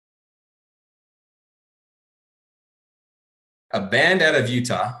A band out of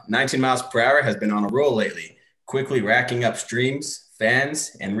Utah, 19 miles per hour, has been on a roll lately, quickly racking up streams,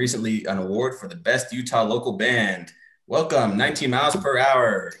 fans, and recently an award for the best Utah local band. Welcome, 19 miles per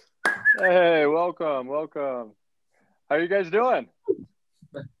hour. Hey, welcome, welcome. How are you guys doing?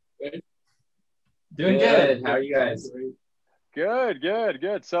 Doing good. How are you guys?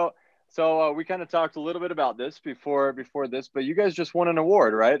 Good. So we kind of talked a little bit about this before this, but you guys just won an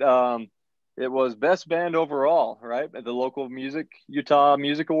award, right? It was best band overall, right? At the local Utah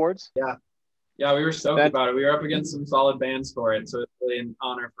Music Awards. Yeah, we were stoked about it. We were up against some solid bands for it, so it's really an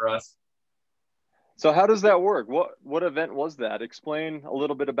honor for us. So how does that work? What event was that? Explain a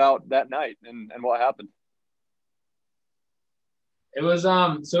little bit about that night and what happened. It was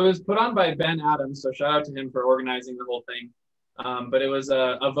it was put on by Ben Adams, so shout out to him for organizing the whole thing. But it was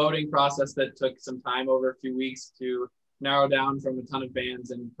a voting process that took some time over a few weeks to narrow down from a ton of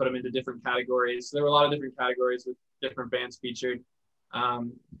bands and put them into different categories. So there were a lot of different categories with different bands featured.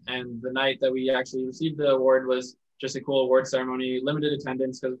 And the night that we actually received the award was just a cool award ceremony, limited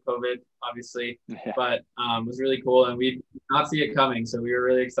attendance because of COVID, obviously, but was really cool. And we did not see it coming. So we were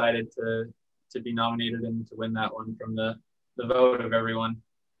really excited to be nominated and to win that one from the vote of everyone.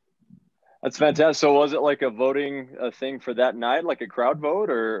 That's fantastic. So was it like a voting thing for that night, like a crowd vote,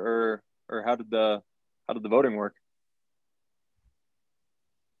 or how did the voting work?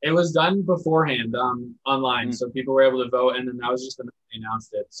 It was done beforehand online, so people were able to vote, and then that was just the night they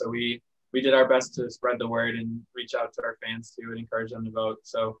announced it. So we did our best to spread the word and reach out to our fans too and encourage them to vote.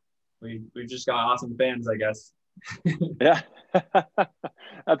 So we've just got awesome fans, I guess. Yeah,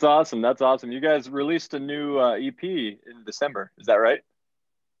 that's awesome. That's awesome. You guys released a new EP in December. Is that right?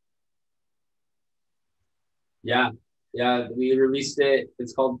 Yeah, we released it.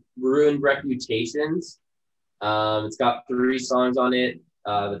 It's called Ruined Reputations. It's got 3 songs on it.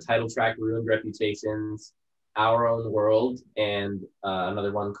 The title track, Ruined Reputations, Our Own World, and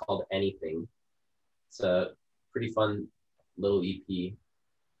another one called Anything. It's a pretty fun little EP.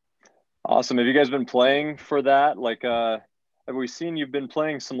 Awesome. Have you guys been playing for that? Like, have we seen you've been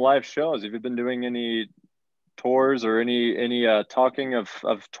playing some live shows? Have you been doing any tours or any talking of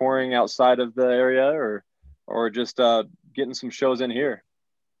touring outside of the area or just getting some shows in here?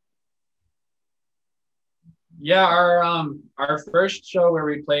 Yeah, our first show where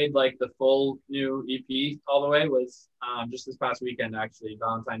we played like the full new EP all the way was just this past weekend, actually,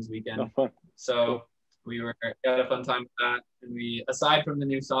 Valentine's weekend. So we had a fun time with that. And we, aside from the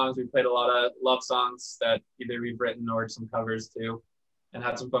new songs, we played a lot of love songs that either we've written or some covers too, and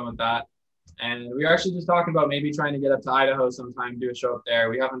had some fun with that. And we were actually just talking about maybe trying to get up to Idaho sometime, do a show up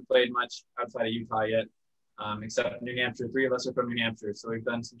there. We haven't played much outside of Utah yet, except New Hampshire. 3 of us are from New Hampshire, so we've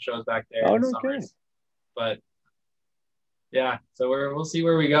done some shows back there in the summers. But yeah, so we'll see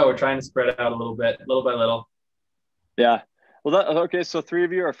where we go. We're trying to spread it out a little bit, little by little. Yeah. Well, okay. So 3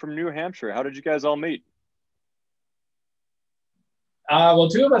 of you are from New Hampshire. How did you guys all meet? Well,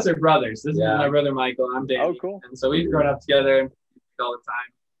 2 of us are brothers. This is my brother Michael. I'm Danny. Oh, cool. And so we've grown up together all the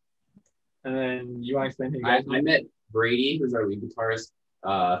time. And then you want to explain who you guys I met Brady, who's our lead guitarist,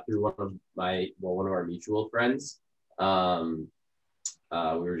 through one of our mutual friends. We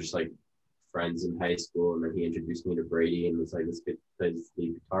were just like friends in high school, and then he introduced me to Brady and was like, "This kid plays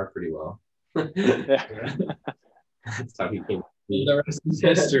lead guitar pretty well." That's how he came to me. The rest is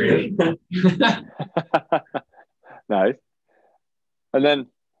history. Nice. And then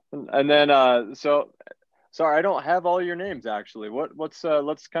so sorry, I don't have all your names actually.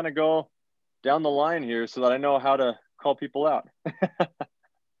 Let's kind of go down the line here so that I know how to call people out.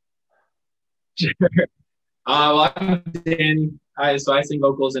 Sure. Well, I'm Danny. So I sing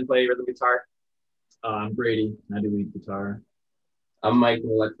vocals and play rhythm guitar. I'm Brady. I do lead guitar. I'm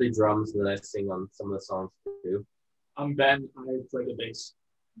Michael. I play drums, and then I sing on some of the songs too. I'm Ben. I play the bass.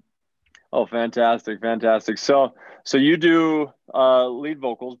 Oh, fantastic. So you do lead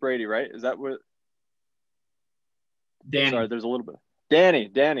vocals, Brady, right? Is that what? Danny. Sorry, there's a little bit.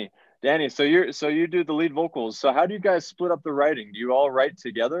 Danny. So you do the lead vocals. So how do you guys split up the writing? Do you all write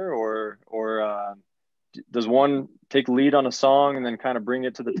together, or does one take lead on a song and then kind of bring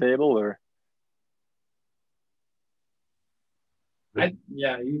it to the table, or?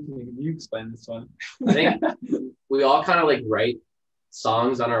 You explain this one. I think we all kind of like write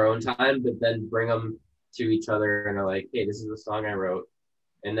songs on our own time, but then bring them to each other and are like, "Hey, this is the song I wrote,"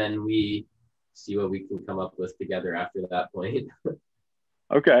 and then we see what we can come up with together after that point.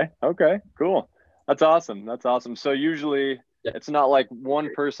 Okay, cool. That's awesome. So usually it's not like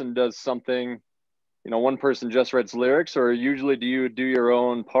one person does something, one person just writes lyrics, or usually do you do your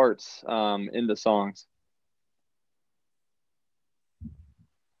own parts in the songs?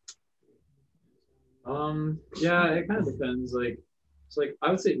 Yeah, it kind of depends. Like, it's like I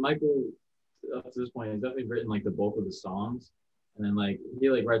would say Michael, up to this point, has definitely written like the bulk of the songs, and then like he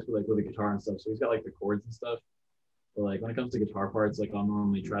like writes with the guitar and stuff. So he's got like the chords and stuff. But like when it comes to guitar parts, like I'll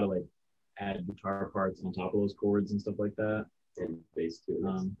normally try to like add guitar parts on top of those chords and stuff like that, and bass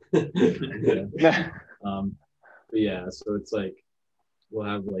too. Yeah. But yeah, so it's like we'll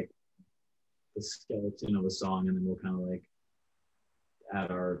have like the skeleton of a song, and then we'll kind of like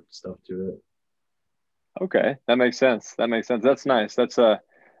add our stuff to it. Okay, that makes sense. That makes sense. That's nice. That's a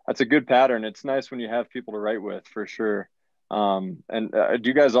good pattern. It's nice when you have people to write with, for sure. And do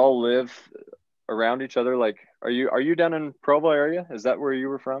you guys all live around each other? Like, are you down in Provo area? Is that where you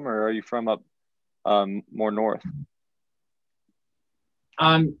were from, or are you from up more north?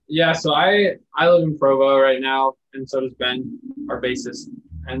 Yeah, so I live in Provo right now, and so does Ben, our bassist,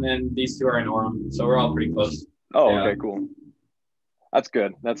 and then these two are in Orem, so we're all pretty close. Oh, yeah. Okay, cool. That's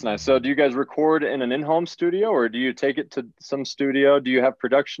good. That's nice. So do you guys record in an in-home studio, or do you take it to some studio? Do you have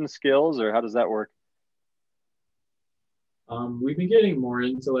production skills, or how does that work? We've been getting more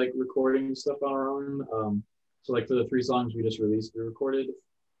into like recording stuff on our own. So like for the 3 songs we just released, we recorded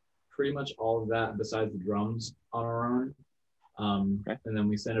pretty much all of that besides the drums on our own. Okay. And then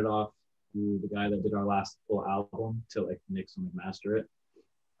we sent it off to the guy that did our last full album to like mix and master it.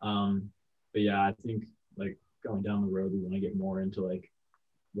 But yeah, I think like going down the road, we want to get more into like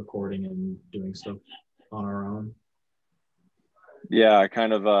recording and doing stuff on our own. Yeah,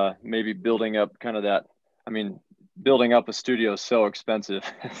 kind of maybe building up kind of that. I mean, building up a studio is so expensive.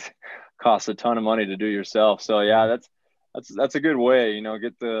 It costs a ton of money to do yourself. So yeah, that's a good way,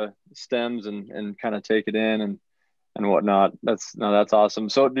 get the stems and kind of take it in and whatnot. That's awesome.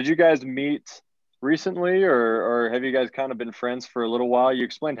 So did you guys meet recently, or have you guys kind of been friends for a little while? You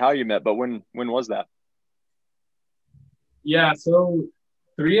explained how you met, but when was that? Yeah, so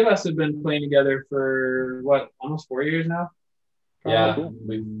 3 of us have been playing together for almost 4 years now. Yeah,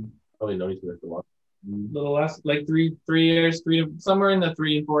 we've probably known each other for a while. A little less, like 3 years, somewhere in the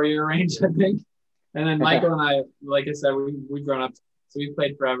 3 and 4 year range, I think. And then Michael and I, like I said, we've grown up, so we've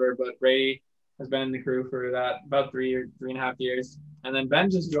played forever. But Ray has been in the crew for that about 3.5 years, and then Ben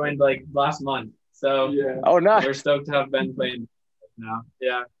just joined like last month. So yeah, oh nice. We're stoked to have Ben playing now.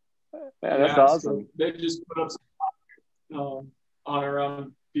 Yeah, that's awesome. So they just put up on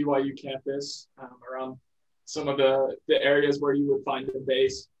around BYU campus, around some of the areas where you would find a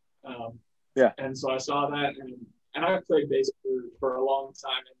bass. Yeah. And so I saw that, and I played bass for a long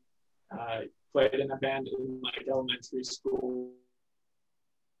time, and I played in a band in like elementary school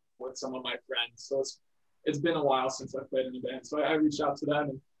with some of my friends. So it's been a while since I played in a band. So I reached out to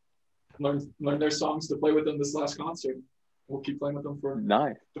them and learned their songs to play with them this last concert. We'll keep playing with them for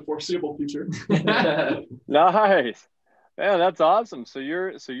the foreseeable future. Nice. Man, that's awesome. So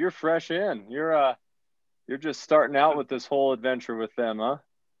you're fresh in. You're just starting out with this whole adventure with them, huh?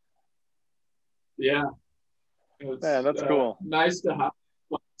 Yeah. Man, that's cool. Nice to have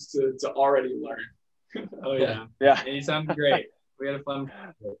to already learn. Oh yeah. Yeah. You sound great. We had a fun.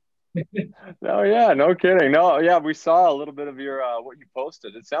 No, yeah, no kidding. No, yeah, we saw a little bit of your what you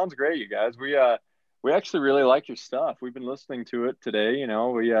posted. It sounds great, you guys. We actually really like your stuff. We've been listening to it today.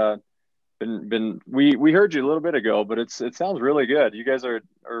 We heard you a little bit ago, but it sounds really good. You guys are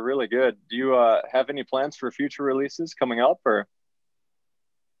really good. Do you have any plans for future releases coming up, or?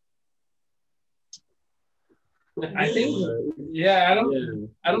 I think, yeah, I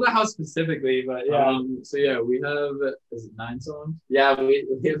don't know how specifically, but yeah. So yeah, we have, is it 9 songs? Yeah, we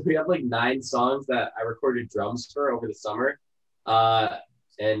have like 9 songs that I recorded drums for over the summer,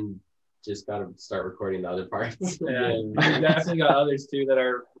 and just got to start recording the other parts. Yeah, we definitely got others too that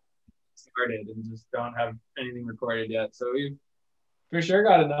are started and just don't have anything recorded yet. So we've for sure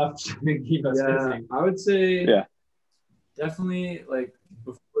got enough to keep us busy. I would say, definitely like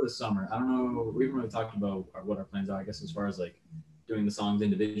before the summer. I don't know. We haven't really talked about what our plans are, I guess, as far as like doing the songs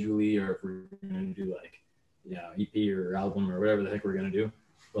individually, or if we're going to do like, EP or album or whatever the heck we're going to do.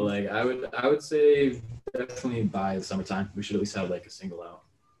 But like, I would say definitely by the summertime, we should at least have like a single out.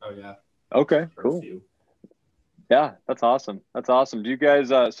 Oh yeah. Okay, cool. Yeah, that's awesome. That's awesome. Do you guys,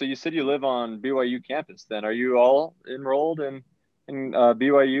 so you said you live on BYU campus then. Are you all enrolled in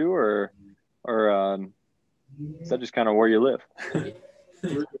BYU or is that just kind of where you live?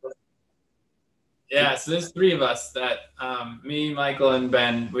 Yeah, so there's 3 of us that, me, Michael, and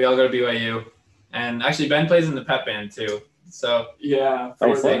Ben, we all go to BYU. And actually Ben plays in the pep band too. So yeah,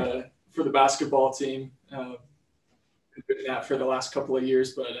 for the basketball team. Been doing that for the last couple of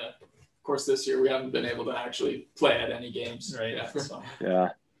years, but of course this year we haven't been able to actually play at any games. Right. Yeah. So. Yeah.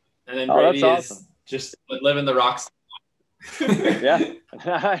 And then Brady is just living the rocks. Yeah.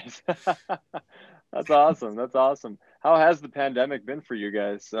 Nice. That's awesome. That's awesome. How has the pandemic been for you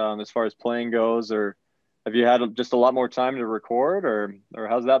guys, as far as playing goes, or have you had just a lot more time to record, or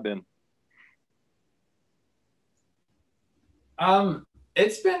how's that been?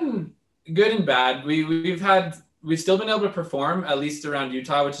 It's been good and bad. We've still been able to perform, at least around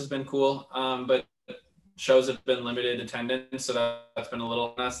Utah, which has been cool. But shows have been limited attendance, so that's been a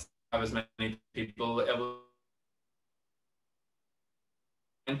little less. Have as many people able.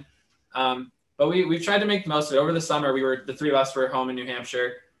 But we've tried to make the most of it. Over the summer, the three of us were home in New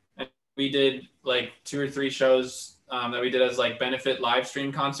Hampshire, and we did like 2 or 3 shows that we did as like benefit live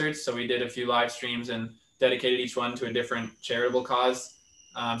stream concerts. So we did a few live streams and dedicated each one to a different charitable cause.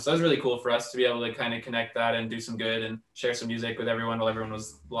 So it was really cool for us to be able to kind of connect that and do some good and share some music with everyone while everyone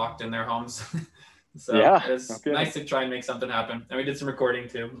was locked in their homes. So yeah, it was nice to try and make something happen. And we did some recording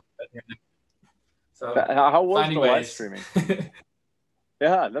too. So how was the live streaming?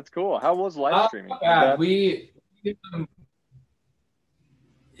 Yeah, that's cool. How was live streaming?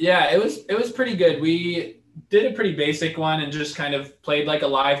 Yeah, it was pretty good. We did a pretty basic one and just kind of played like a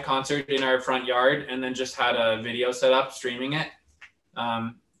live concert in our front yard, and then just had a video set up streaming it.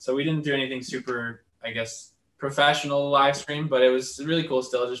 So we didn't do anything super, I guess, professional live stream, but it was really cool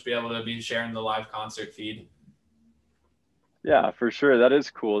still just be able to be sharing the live concert feed. Yeah, for sure. That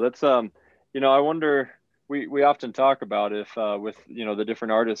is cool. That's you know, I wonder, we often talk about if with, you know, the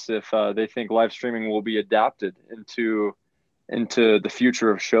different artists, if they think live streaming will be adapted into the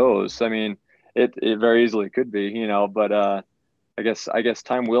future of shows. I mean, it very easily could be, you know, but I guess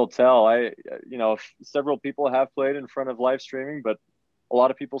time will tell. You know, several people have played in front of live streaming, but a lot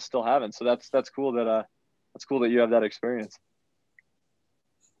of people still haven't. So that's cool that you have that experience.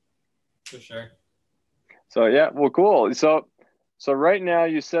 For sure. So yeah, well, cool. So right now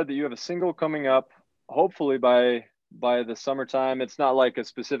you said that you have a single coming up, hopefully by the summertime. It's not like a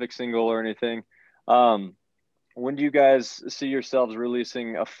specific single or anything. When do you guys see yourselves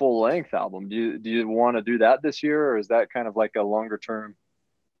releasing a full length album? Do you want to do that this year, or is that kind of like a longer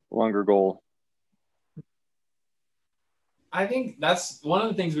goal? I think that's one of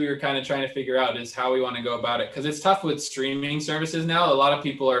the things we were kind of trying to figure out is how we want to go about it. Because it's tough with streaming services now. A lot of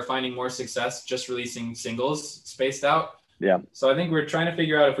people are finding more success just releasing singles spaced out. Yeah. So I think we're trying to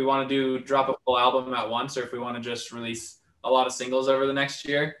figure out if we want to drop a full album at once, or if we want to just release a lot of singles over the next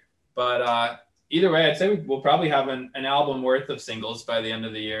year. But either way, I'd say we'll probably have an album worth of singles by the end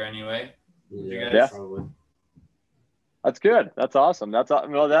of the year anyway. Yeah. Probably. That's good. That's awesome.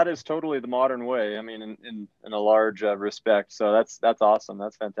 Well, that is totally the modern way. I mean, in a large respect. So that's awesome.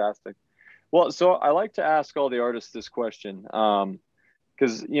 That's fantastic. Well, so I like to ask all the artists this question,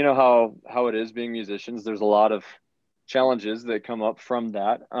 because you know how it is being musicians. There's a lot of challenges that come up from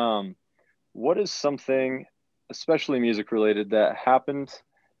that. What is something, especially music related, that happened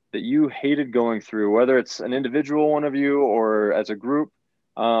that you hated going through, whether it's an individual one of you or as a group,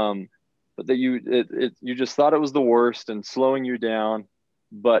 but that you just thought it was the worst and slowing you down,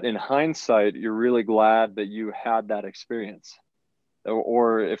 but in hindsight, you're really glad that you had that experience,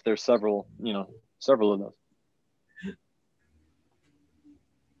 or if there's several of those.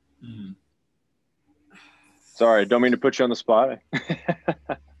 Sorry, don't mean to put you on the spot.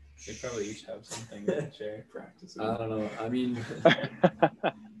 They probably each have something to share. Practice. I don't know. I mean, I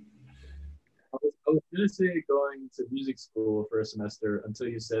was gonna say going to music school for a semester until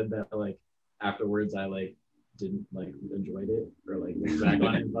you said that, like, afterwards I like didn't like enjoyed it or like looked back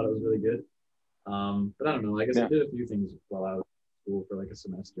on it and thought it was really good. But I don't know. I guess I did a few things while I was in school for like a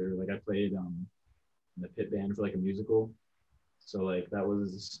semester. Like I played in the pit band for like a musical. So like that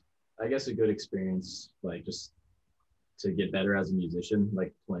was, I guess, a good experience, like just to get better as a musician,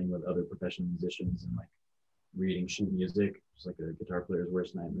 like playing with other professional musicians and like reading sheet music, just like a guitar player's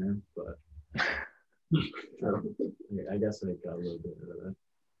worst nightmare. But I guess I got a little bit out of that.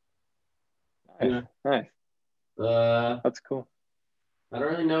 Nice. That's cool. I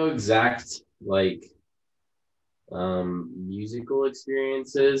don't really know exact like musical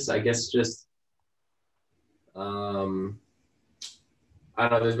experiences. I guess just I don't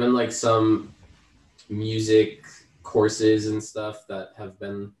know, there's been like some music courses and stuff that have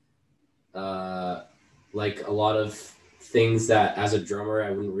been like a lot of things that as a drummer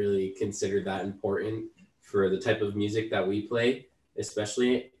I wouldn't really consider that important for the type of music that we play,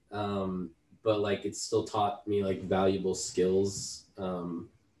 especially. But like it still taught me like valuable skills to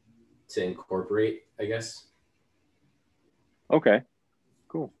incorporate, I guess. Okay,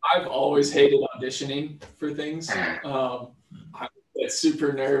 cool. I've always hated auditioning for things. I get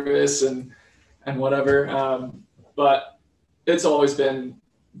super nervous and whatever. But it's always been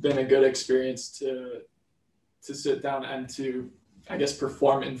a good experience to sit down and to I guess,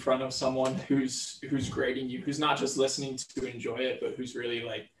 perform in front of someone who's grading you, who's not just listening to enjoy it, but who's really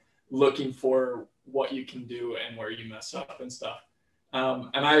like looking for what you can do and where you mess up and stuff.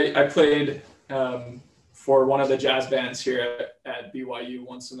 And I played for one of the jazz bands here at BYU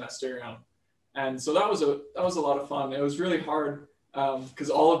one semester, and so that was a lot of fun. It was really hard because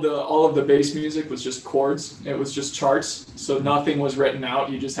all of the bass music was just chords. It was just charts, so nothing was written out.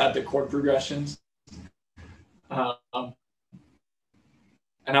 You just had the chord progressions.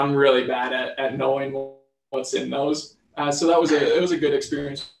 And I'm really bad at knowing what's in those. So it was a good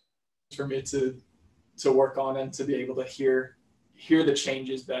experience for me to work on and to be able to hear the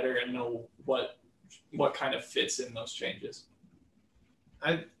changes better and know what kind of fits in those changes.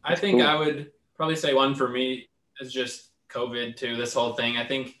 I think cool. I would probably say one for me is just COVID too, this whole thing. I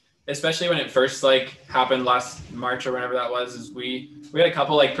think especially when it first like happened last March or whenever that was, is we had a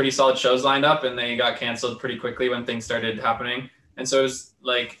couple like pretty solid shows lined up and they got canceled pretty quickly when things started happening. And so it was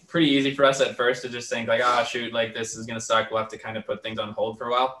like pretty easy for us at first to just think like, shoot, like this is going to suck. We'll have to kind of put things on hold for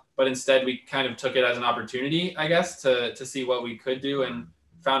a while. But instead we kind of took it as an opportunity, I guess, to see what we could do and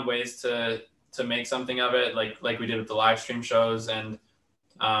found ways to make something of it. Like we did with the live stream shows. And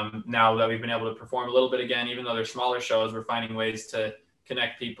now that we've been able to perform a little bit again, even though they're smaller shows, we're finding ways to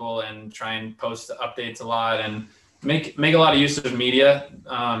connect people and try and post updates a lot and make a lot of use of media.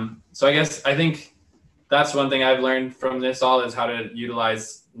 So I think that's one thing I've learned from this all is how to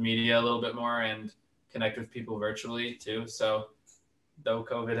utilize media a little bit more and connect with people virtually too. So though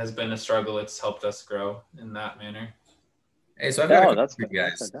COVID has been a struggle, it's helped us grow in that manner. Hey, so I've got a question for you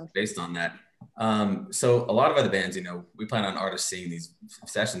guys based on that. So a lot of other bands, we plan on artists seeing these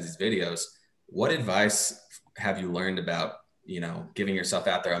sessions, these videos. What advice have you learned about, giving yourself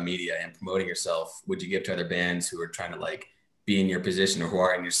out there on media and promoting yourself? Would you give to other bands who are trying to like be in your position or who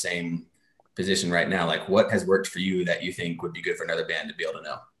are in your same position right now? Like what has worked for you that you think would be good for another band to be able to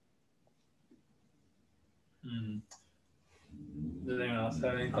know? Does anyone else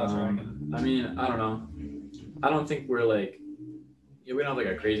have any thoughts? I mean, I don't know. I don't think we're like, we don't have like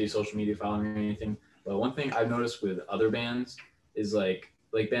a crazy social media following or anything. But one thing I've noticed with other bands is like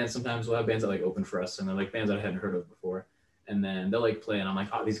bands, sometimes we'll have bands that like open for us and they're like bands that I hadn't heard of before. And then they'll like play and I'm like,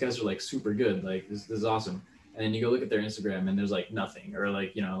 these guys are like super good. Like this is awesome. And then you go look at their Instagram and there's like nothing, or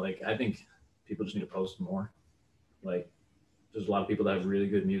like, I think people just need to post more. Like there's a lot of people that have really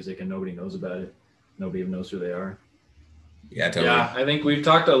good music and nobody knows about it. Nobody even knows who they are. Yeah, totally. Yeah, I think we've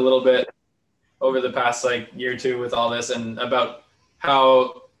talked a little bit over the past like year or two with all this and about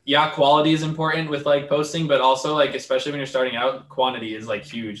how quality is important with like posting, but also like especially when you're starting out, quantity is like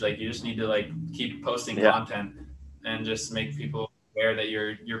huge. Like you just need to like keep posting content and just make people aware that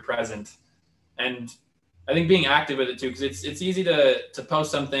you're present. And I think being active with it too, because it's easy to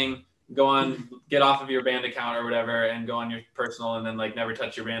post something, go on, get off of your band account or whatever and go on your personal and then like never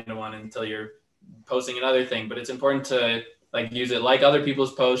touch your band one until you're posting another thing. But it's important to like use it like other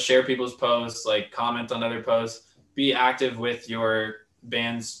people's posts, share people's posts, like comment on other posts, be active with your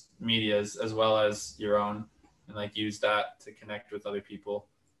band's medias as well as your own and like use that to connect with other people.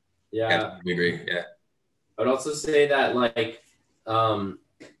 Yeah, we agree. Yeah. I would also say that like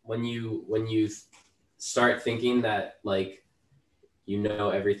when you start thinking that like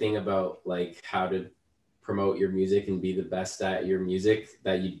everything about like how to promote your music and be the best at your music,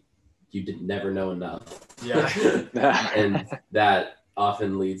 that you did never know enough. Yeah. And that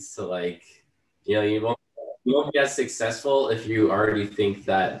often leads to like, you won't be as successful if you already think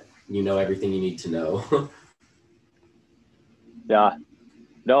that you know everything you need to know. Yeah.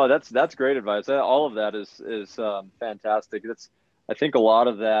 No, that's great advice. All of that is fantastic. I think a lot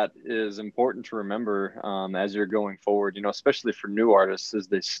of that is important to remember as you're going forward, especially for new artists as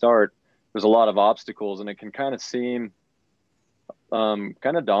they start. There's a lot of obstacles and it can kind of seem kind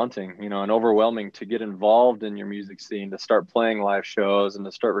of daunting, and overwhelming to get involved in your music scene, to start playing live shows and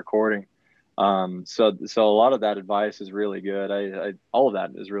to start recording. So a lot of that advice is really good. All of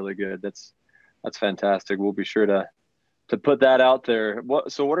that is really good. That's fantastic. We'll be sure to put that out there.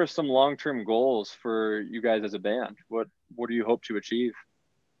 So what are some long-term goals for you guys as a band? What do you hope to achieve?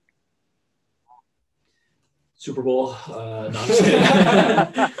 Super Bowl. No, I'm just kidding.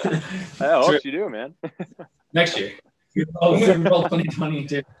 I hope you do, man. Next year. Super Bowl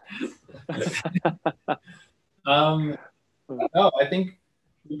 2022. No, I think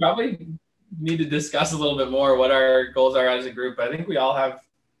we probably need to discuss a little bit more what our goals are as a group. I think we all have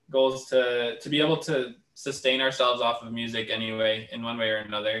goals to be able to sustain ourselves off of music anyway, in one way or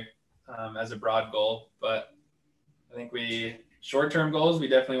another, as a broad goal. But I think short-term goals, we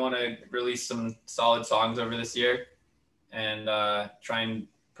definitely want to release some solid songs over this year and try and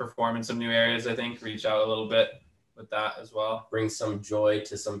perform in some new areas. I think reach out a little bit with that as well. Bring some joy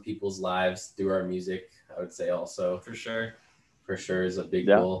to some people's lives through our music, I would say also. For sure. For sure is a big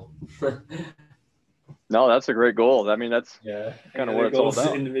goal. No, that's a great goal. I mean, that's kind of what it's all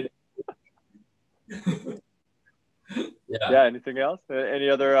about. Yeah. Anything else? Any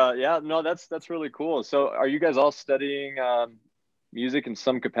other? No, that's really cool. So, are you guys all studying music in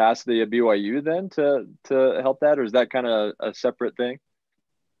some capacity at BYU then to help that, or is that kind of a separate thing?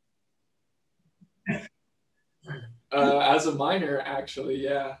 As a minor, actually,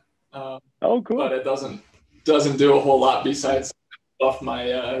 yeah. Oh, cool. But it doesn't do a whole lot besides off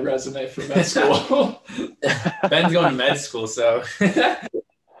my resume for med school. Ben's going to med school, so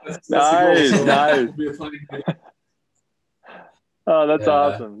that's nice, so nice. Oh, that's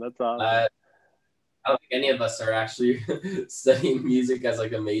awesome. That's awesome. I don't think any of us are actually studying music as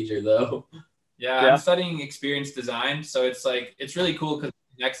like a major, though. Yeah, I'm studying experience design, so it's like it's really cool because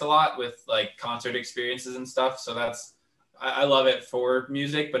it connects a lot with like concert experiences and stuff. So I love it for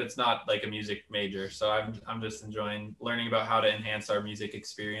music, but it's not like a music major. So I'm just enjoying learning about how to enhance our music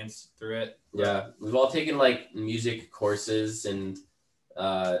experience through it. Yeah, we've all taken like music courses, and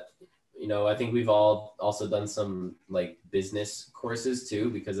I think we've all also done some like business courses too,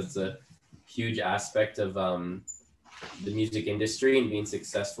 because it's a huge aspect of the music industry and being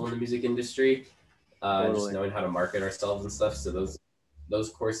successful in the music industry. Totally. Just knowing how to market ourselves and stuff. So those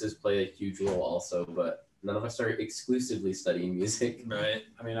courses play a huge role also, but none of us are exclusively studying music. Right.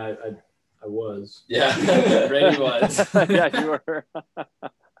 I mean, I was. Yeah. Brady was. Yeah, you were.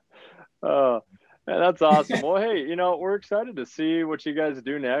 Oh, man, that's awesome. Well, hey, we're excited to see what you guys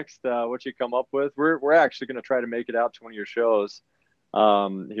do next, what you come up with. We're actually going to try to make it out to one of your shows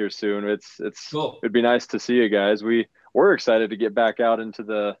here soon. It's cool. It'd be nice to see you guys. We're excited to get back out into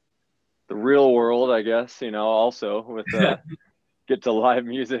the real world, I guess, also with get to live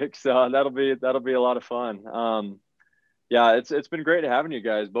music. So that'll be a lot of fun. Yeah, it's been great having you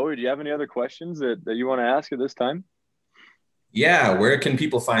guys. Bowie, do you have any other questions that you want to ask at this time? Yeah, where can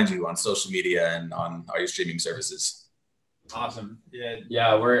people find you on social media and on all your streaming services? Awesome.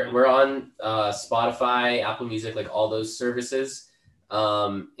 Yeah, we're on Spotify, Apple Music, like all those services.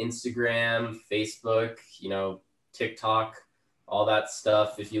 Instagram, Facebook, TikTok, all that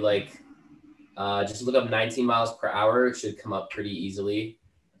stuff. If you like, just look up 19 miles per hour. It should come up pretty easily.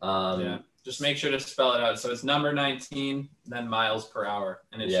 Just make sure to spell it out. So it's number 19, then miles per hour,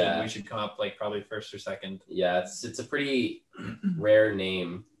 and we should come up like probably first or second. Yeah, it's a pretty rare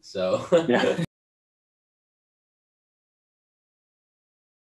name. So yeah.